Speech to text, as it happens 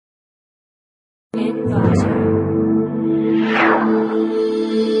Welcome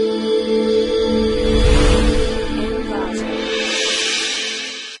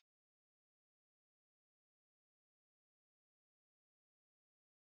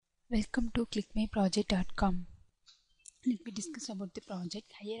to clickmyproject.com. Let me discuss about the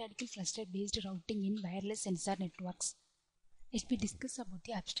project Hierarchical Cluster Based Routing in Wireless Sensor Networks. Let me discuss about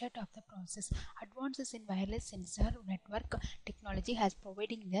the abstract of the process. Advances in wireless sensor network technology has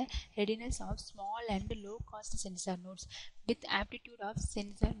providing the readiness of small and low-cost sensor nodes with aptitude of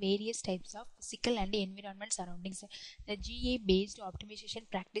sensor various types of physical and environment surroundings. The GA-based optimization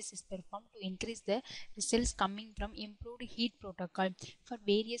practice is performed to increase the results coming from improved heat protocol for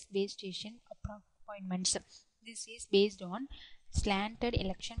various base station appointments. This is based on slanted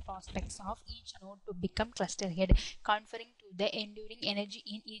election prospects of each node to become cluster head, conferring to the enduring energy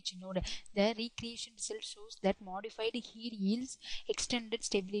in each node. The recreation result shows that modified heat yields extended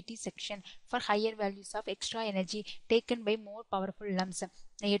stability section for higher values of extra energy taken by more powerful lumps.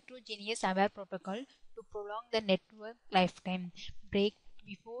 The heterogeneous aware protocol to prolong the network lifetime break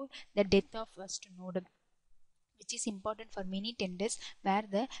before the death of first node, which is important for many tenders where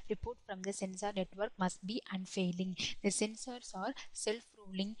the report from the sensor network must be unfailing. The sensors are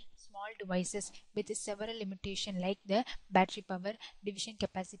self-ruling small devices with several limitations like the battery power, division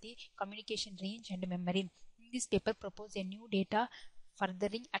capacity, communication range, and memory. In this paper propose a new data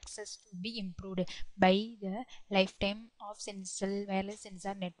furthering access to be improved by the lifetime of wireless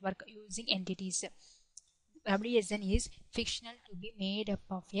sensor network using entities. WSN is fictional to be made up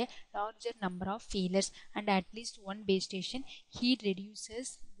of a larger number of failures and at least one base station. Heat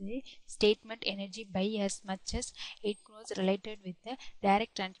reduces the statement energy by as much as 8 crores related with the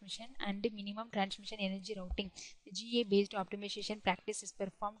direct transmission and minimum transmission energy routing. The GA-based optimization practice is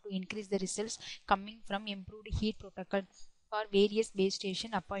performed to increase the results coming from improved heat protocol for various base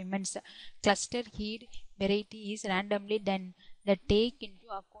station appointments. Cluster heat variety is randomly done that take into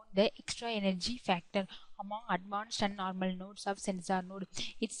account the extra energy factor among advanced and normal nodes of sensor node.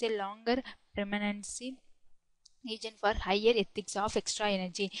 It's a longer permanency region for higher ethics of extra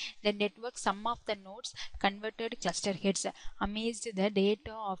energy. The network sum of the nodes converted cluster heads amazed the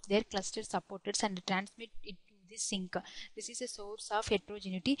data of their cluster supporters and transmit it to the sink. This is a source of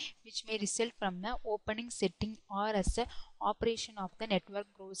heterogeneity which may result from the opening setting or as the operation of the network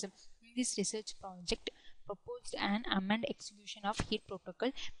grows. In this research project proposed an amend execution of heat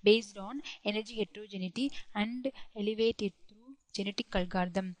protocol based on energy heterogeneity and elevate it through genetic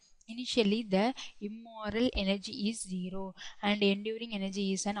algorithm. Initially, the immoral energy is 0 and enduring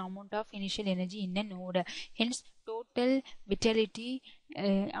energy is an amount of initial energy in a node. Hence, total vitality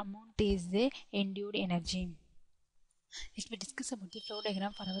amount is the endured energy. Let me discuss about the flow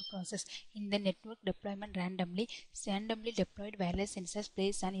diagram for our process. In the network deployment, randomly deployed wireless sensors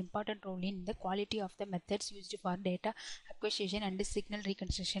plays an important role in the quality of the methods used for data acquisition and signal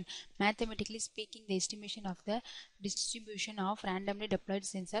reconstruction. Mathematically speaking, the estimation of the distribution of randomly deployed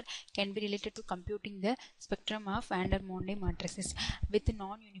sensor can be related to computing the spectrum of van der Monde matrices with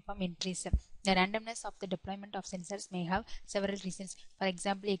non-uniform entries. The randomness of the deployment of sensors may have several reasons. For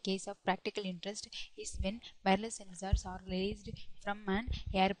example, a case of practical interest is when wireless sensors are released from an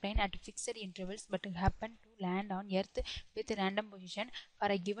airplane at fixed intervals but happen to land on Earth with random position.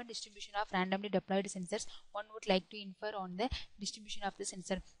 For a given distribution of randomly deployed sensors, one would like to infer on the distribution of the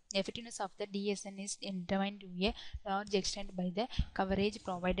sensor. The effectiveness of the DSN is determined to a large extent by the coverage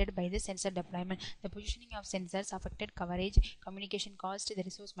provided by the sensor deployment. The positioning of sensors affected coverage, communication cost, the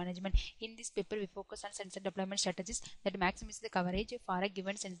resource management. In this paper, we focus on sensor deployment strategies that maximize the coverage for a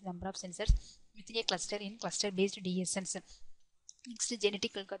given number of sensors within a cluster in cluster-based DSNs. Next,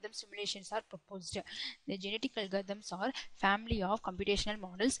 genetic algorithm simulations are proposed. The genetic algorithms are family of computational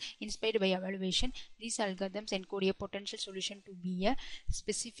models inspired by evaluation. These algorithms encode a potential solution to be a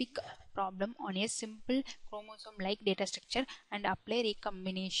specific problem on a simple chromosome-like data structure and apply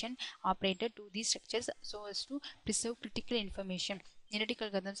recombination operator to these structures so as to preserve critical information. Genetic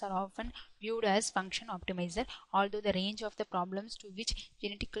algorithms are often viewed as function optimizer, although the range of the problems to which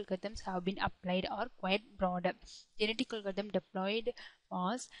genetic algorithms have been applied are quite broad. Genetic algorithm deployed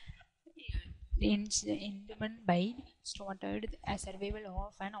was instrument by started a survival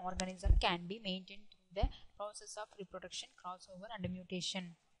of an organism can be maintained through the process of reproduction, crossover, and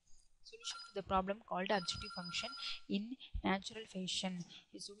mutation. Solution to the problem called objective function in natural fashion.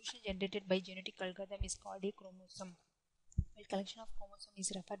 A solution generated by genetic algorithm is called a chromosome. While collection of chromosome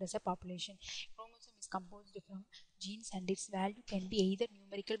is referred as a population. Chromosome is composed from genes and its value can be either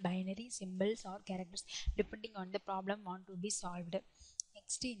numerical, binary, symbols or characters depending on the problem want to be solved.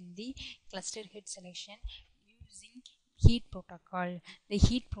 Next, in the cluster head selection using heat protocol. The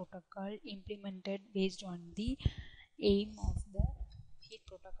heat protocol implemented based on the aim of the heat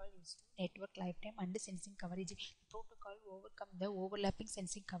protocol is to network lifetime and sensing coverage. The protocol overcome the overlapping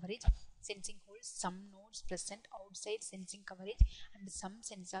sensing coverage. Sensing holds some nodes present outside sensing coverage and some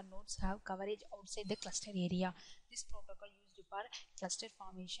sensor nodes have coverage outside the cluster area. This protocol used for cluster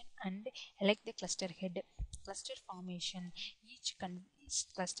formation and elect the cluster head. Cluster formation. Each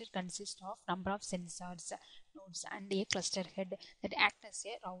cluster consists of number of sensors nodes and a cluster head that act as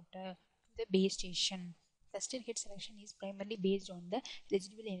a router to the base station. Cluster head selection is primarily based on the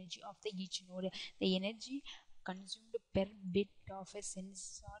residual energy of each node. The energy consumed per bit of a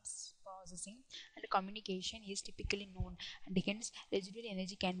sensor's processing and communication is typically known, and hence residual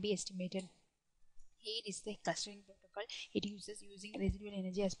energy can be estimated. Here is the clustering protocol. It uses using residual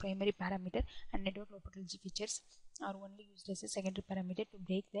energy as primary parameter, and network topology features are only used as a secondary parameter to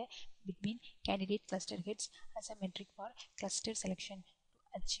break the between candidate cluster heads as a metric for cluster selection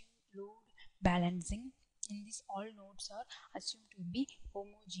to achieve load balancing. In this, all nodes are assumed to be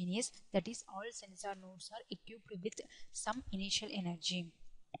homogeneous, that is, all sensor nodes are equipped with some initial energy.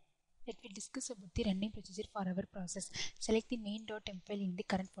 Let me discuss about the running procedure for our process. Select the main.m file in the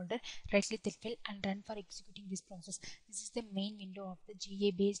current folder, right-click that file and run for executing this process. This is the main window of the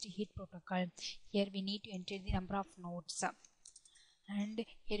GA-based heat protocol. Here we need to enter the number of nodes, and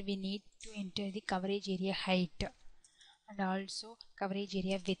here we need to enter the coverage area height and also coverage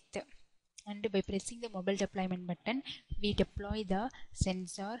area width. And by pressing the mobile deployment button, we deploy the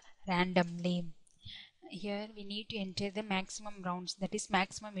sensor randomly. Here we need to enter the maximum rounds, that is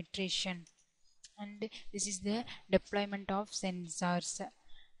maximum iteration, and this is the deployment of sensors.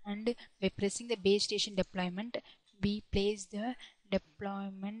 And by pressing the base station deployment, we place the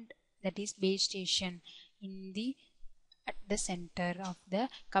deployment, that is base station, in the at the center of the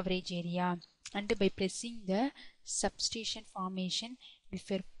coverage area. And by pressing the substation formation, we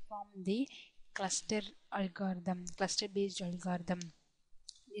perform the cluster based algorithm.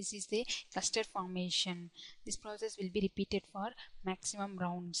 This is the cluster formation. This process will be repeated for maximum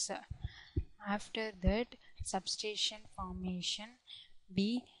rounds. After that substation formation,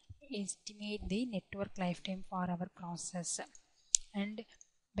 we estimate the network lifetime for our process, and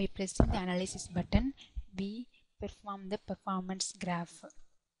by pressing the analysis button, we perform the performance graph.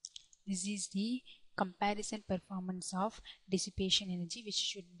 This is the comparison performance of dissipation energy, which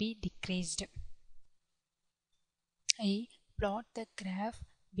should be decreased. I plot the graph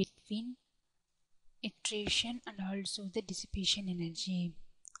between iteration and also the dissipation energy.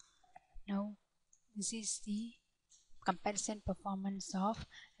 Now this is the comparison performance of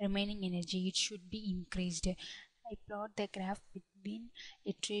remaining energy. It should be increased. I plot the graph between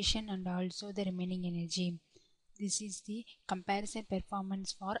iteration and also the remaining energy. This is the comparison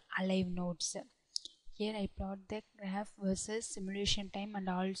performance for alive nodes. Here I plot the graph versus simulation time and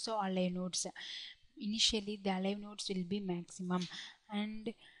also alive nodes. Initially the alive nodes will be maximum,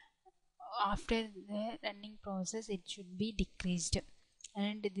 and after the running process it should be decreased.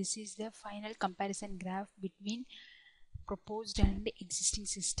 And this is the final comparison graph between proposed and existing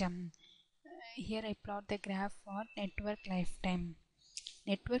system. Here I plot the graph for network lifetime.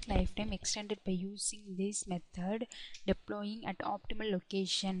 Network lifetime extended by using this method, deploying at optimal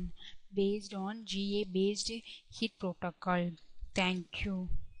location based on GA based heat protocol. Thank you.